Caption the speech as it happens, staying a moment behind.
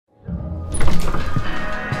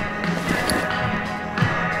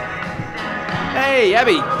Hey,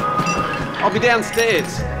 Abby. I'll be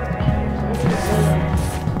downstairs.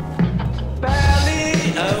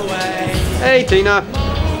 Hey, Tina.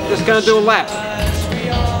 Just gonna do a lap.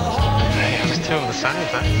 Hey, just two of the same,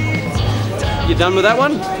 eh? You done with that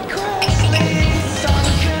one?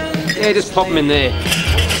 Yeah, just pop them in there.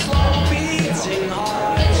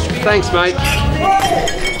 Thanks, mate.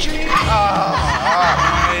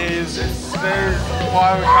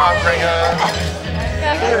 Why we can't bring her?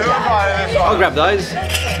 I'll grab those. I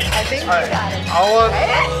think you got it. I want.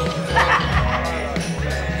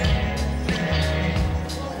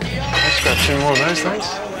 Let's grab two more of those, thanks.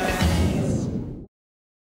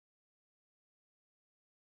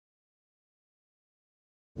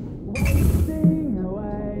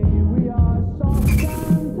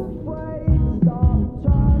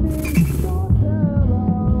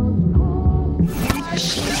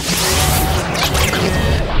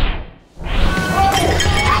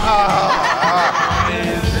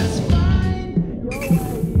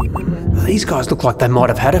 These guys look like they might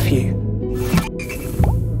have had a few.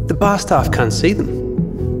 The bar staff can't see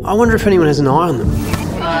them. I wonder if anyone has an eye on them.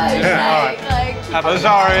 Yeah, alright. I'm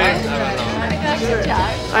sorry.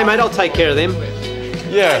 Hey, mate, I'll take care of them.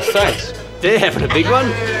 Yeah, thanks. They're having a big one.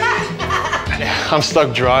 I'm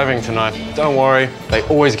stuck driving tonight. Don't worry, they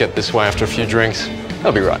always get this way after a few drinks.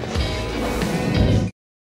 They'll be right.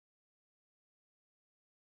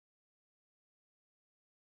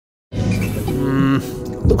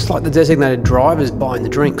 Looks like the designated driver's buying the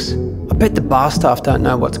drinks. I bet the bar staff don't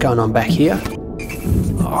know what's going on back here.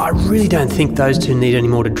 I really don't think those two need any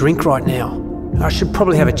more to drink right now. I should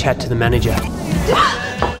probably have a chat to the manager.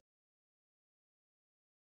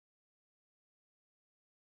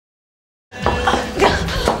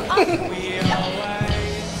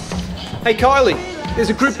 Hey Kylie, there's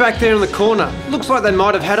a group back there in the corner. Looks like they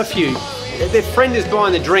might have had a few. Their friend is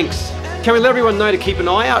buying the drinks. Can we let everyone know to keep an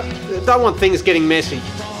eye out? Don't want things getting messy.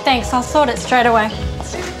 Thanks, I'll sort it straight away.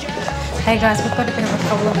 Hey guys, we've got a bit of a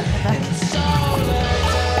problem at the back.